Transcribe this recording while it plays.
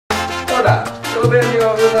Yo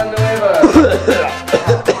vengo una nueva.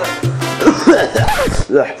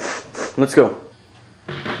 Let's go.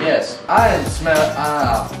 Yes, I smell.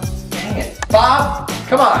 Dang it, Bob!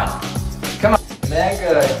 Come on, come on.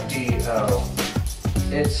 Mega Deo.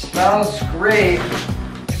 It smells great,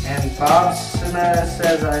 and Bob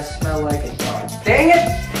says I smell like a dog. Dang it!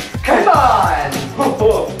 Come on!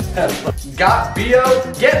 Got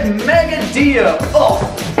Bio? Get Mega Deo. Oh.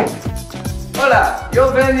 Hola,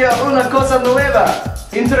 yo vengo una cosa nueva.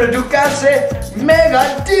 Introducase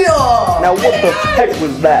Mega Deo. Now what the heck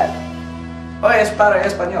was that? Oh, es para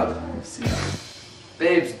español.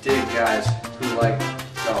 Babes dig guys who like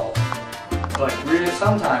dolls. But really,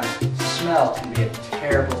 sometimes smell can be a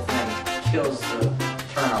terrible thing. It kills the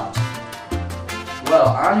turn on. Well,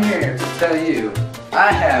 I'm here to tell you,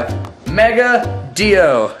 I have Mega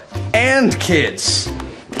Deo and kids.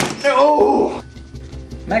 No!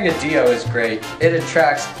 Mega Deo is great. It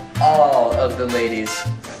attracts all of the ladies.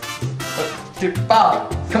 But, dude,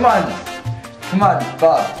 Bob, come on. Come on,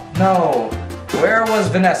 Bob. No. Where was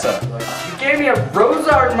Vanessa? You gave me a rose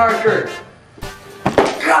art marker.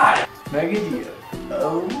 God! Mega Deo.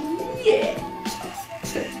 Oh, yeah.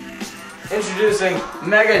 Introducing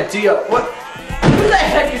Mega Deo. What? Who the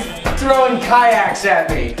heck is throwing kayaks at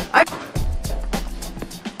me?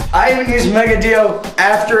 I even use Mega Deo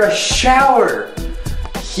after a shower.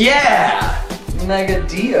 Yeah! Mega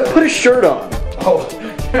Deo. Put a shirt on. Oh,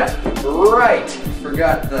 right.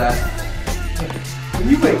 Forgot that. When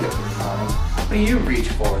you wake up in the morning, what do you reach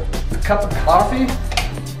for? A cup of coffee?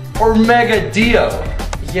 Or Mega Deo?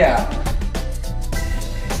 Yeah.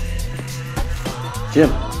 Jim.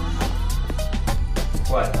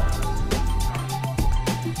 What?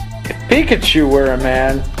 If Pikachu were a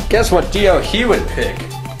man, Guess what Deo he would pick?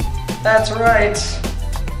 That's right.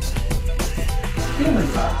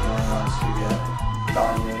 Human not the only ones who get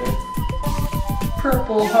dominated.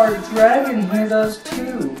 Purple Heart Dragon here does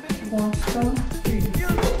too. You want some?